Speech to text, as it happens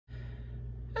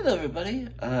Hello everybody,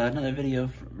 another video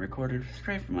recorded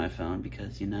straight from my phone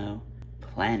because, you know,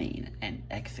 planning and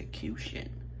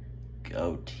execution.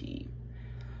 Go team.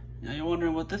 Now you're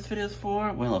wondering what this video is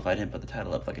for? Well, if I didn't put the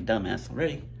title up like a dumbass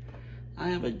already, I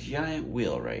have a giant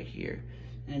wheel right here.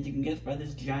 And as you can guess by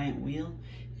this giant wheel,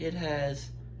 it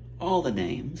has all the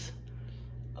names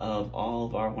of all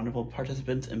of our wonderful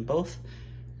participants in both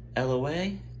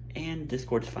LOA and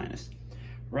Discord's Finest.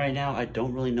 Right now, I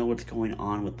don't really know what's going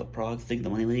on with the Progs League, the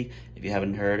Money League. If you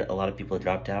haven't heard, a lot of people have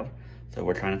dropped out, so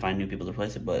we're trying to find new people to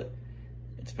replace it, but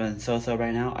it's been so-so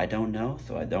right now. I don't know,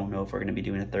 so I don't know if we're going to be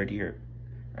doing a third year,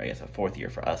 or I guess a fourth year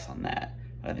for us on that.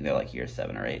 I think they're like year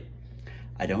 7 or 8.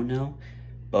 I don't know,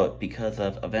 but because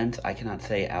of events I cannot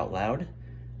say out loud,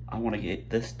 I want to get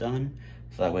this done,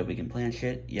 so that way we can plan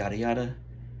shit, yada yada.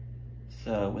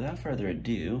 So without further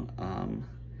ado,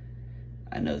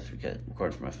 I know this is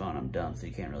recorded from my phone, I'm dumb, so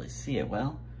you can't really see it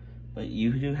well. But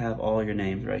you do have all your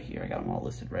names right here. I got them all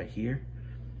listed right here.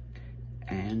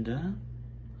 And,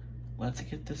 let's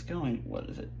get this going. What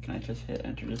is it? Can I just hit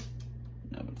enter this?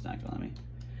 No, it's not gonna let me.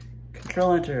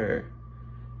 Control enter.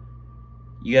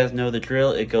 You guys know the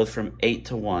drill. It goes from 8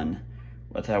 to 1.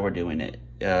 That's how we're doing it.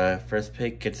 First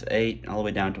pick gets 8, all the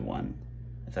way down to 1.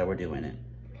 That's how we're doing it.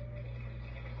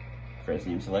 First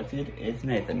name selected is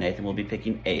Nathan. Nathan will be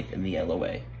picking 8th in the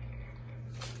LOA.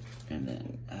 And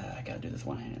then, I gotta do this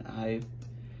one-handed. I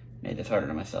made this harder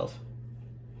on myself.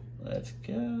 Let's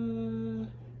go.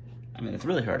 I mean, it's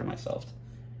really hard on myself.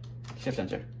 Shift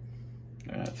enter.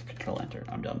 Or no, it's control enter.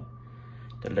 I'm dumb.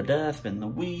 Da-da-da, spin the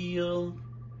wheel.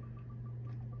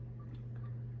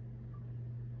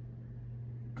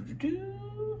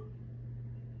 Do-do-do.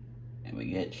 And we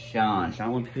get Sean.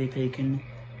 Sean will be picking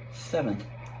 7th.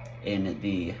 In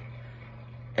the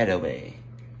LOA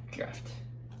draft.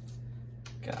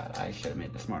 God, I should have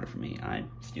made this smarter for me. I'm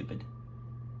stupid.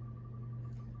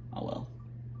 Oh well.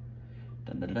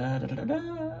 Da -da -da -da -da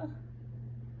 -da.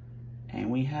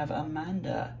 And we have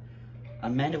Amanda.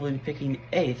 Amanda will be picking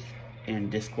 8th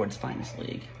in Discord's Finest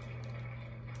League.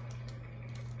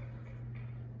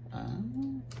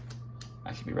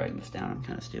 I should be writing this down. I'm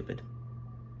kind of stupid.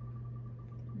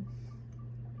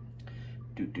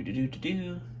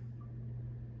 Do.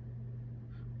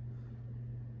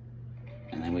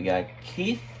 And then we got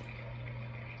Keith.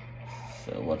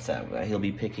 So what's that? He'll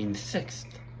be picking 6th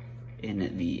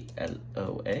in the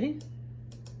LOA.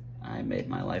 I made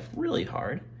my life really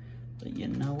hard, but you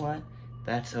know what?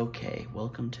 That's okay.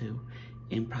 Welcome to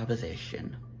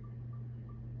improvisation.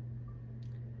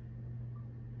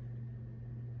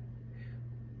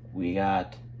 We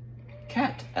got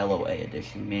Cat LOA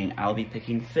edition, meaning I'll be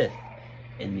picking 5th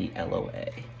in the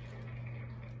LOA.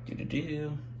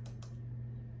 Do.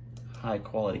 High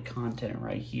quality content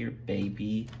right here,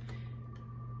 baby.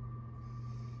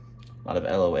 A lot of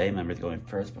LOA members going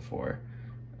first before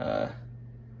yada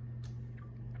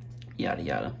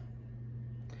yada.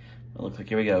 It looks like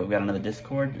here we go. We've got another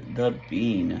Discord. The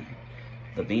Bean.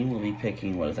 The Bean will be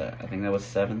picking, what is that? I think that was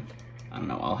 7th. I don't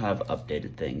know. I'll have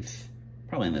updated things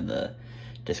probably in the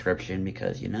description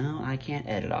because, you know, I can't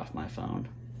edit off my phone.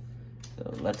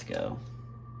 So let's go.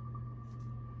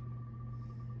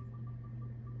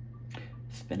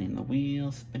 Spinning the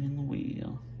wheel, spinning the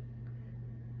wheel.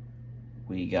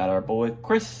 We got our boy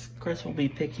Chris. Chris will be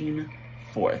picking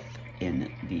 4th in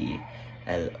the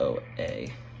LOA.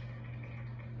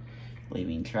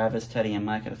 Leaving Travis, Teddy, and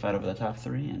Mike to fight over the top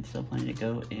 3 and still planning to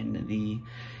go in the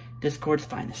Discord's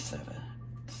Finest 7.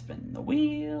 Spin the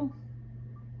wheel.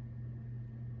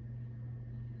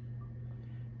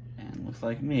 And looks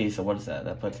like me, so what is that?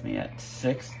 That puts me at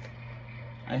 6th,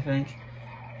 I think,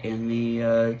 in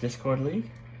the Discord League.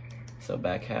 So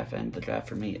back half end the draft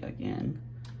for me again.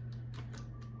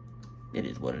 It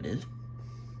is what it is.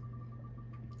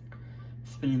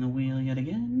 Spinning the wheel yet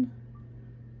again.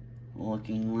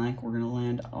 Looking like we're gonna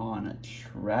land on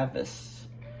Travis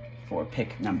for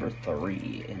pick number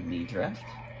 3 in the draft.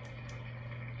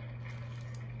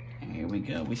 And here we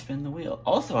go, we spin the wheel.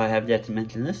 Also, I have yet to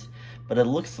mention this, but it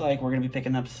looks like we're gonna be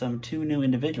picking up 2 new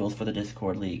individuals for the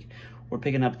Discord League. We're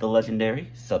picking up the legendary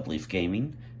Subleaf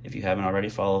Gaming. If you haven't already,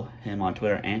 follow him on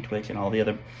Twitter and Twitch and all the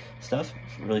other stuff.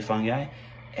 He's a really fun guy.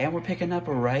 And we're picking up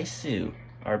Raisu,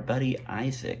 our buddy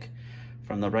Isaac,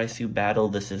 from the Raisu Battle.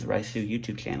 This is Raisu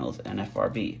YouTube channels,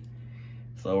 NFRB.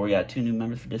 So we got 2 new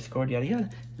members for Discord, yada yada.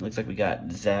 It looks like we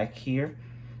got Zach here.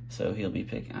 So he'll be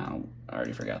picking, I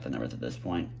already forgot the numbers at this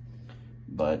point.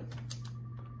 But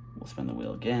we'll spin the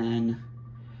wheel again.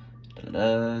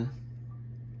 Da-da-da.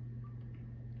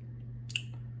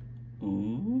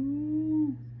 Ooh.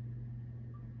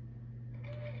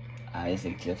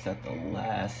 Isaac just at the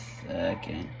last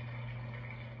second.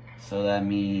 So that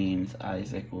means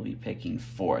Isaac will be picking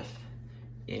 4th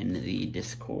in the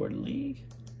Discord League.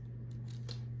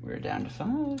 We're down to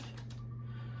 5.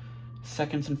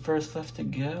 Seconds and first left to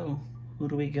go. Who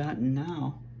do we got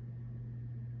now?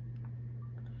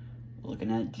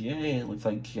 Looking at Jay, it looks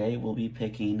like Jay will be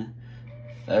picking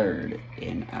 3rd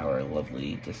in our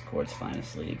lovely Discord's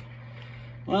Finest League.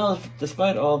 Well,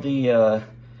 despite all the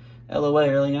LOA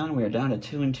early on, we are down to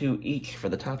 2 and 2 each for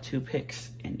the top 2 picks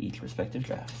in each respective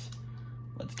drafts.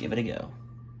 Let's give it a go.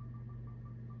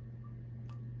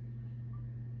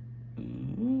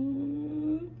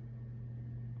 Ooh.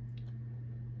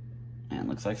 And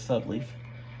looks like Subleaf.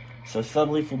 So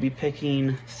Subleaf will be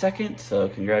picking 2nd, so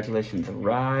congratulations,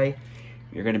 Rye.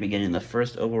 You're going to be getting the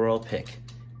 1st overall pick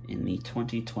in the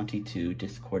 2022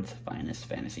 Discord's Finest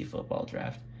Fantasy Football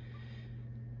Draft.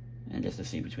 And just to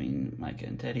see between Micah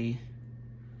and Teddy,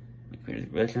 my computer's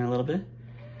glitching a little bit,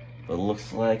 but it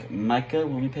looks like Micah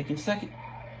will be picking 2nd.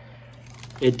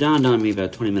 It dawned on me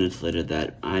about 20 minutes later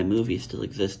that iMovie still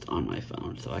exists on my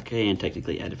phone, so I can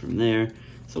technically add it from there.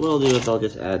 So what I'll do is I'll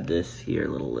just add this here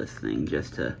little list thing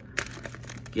just to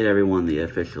get everyone the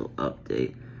official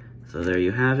update. So there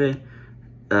you have it.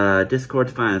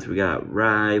 Discord's Finest, we got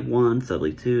Rye 1,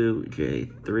 Subly 2, Jay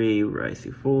 3,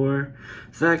 Ricey 4,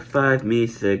 Zach 5, me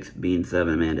 6, Bean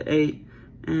 7, Amanda 8,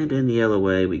 and in the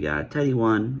LOA we got Teddy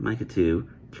 1, Micah 2,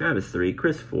 Travis 3,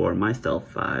 Chris 4, myself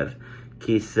 5,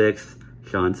 Keith 6,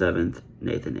 Sean 7th,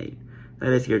 Nathan 8.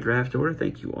 That is your draft order.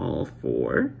 Thank you all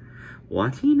for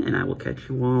watching, and I will catch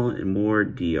you all in more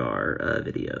DR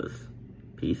videos.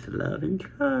 Peace, love, and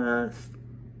trust.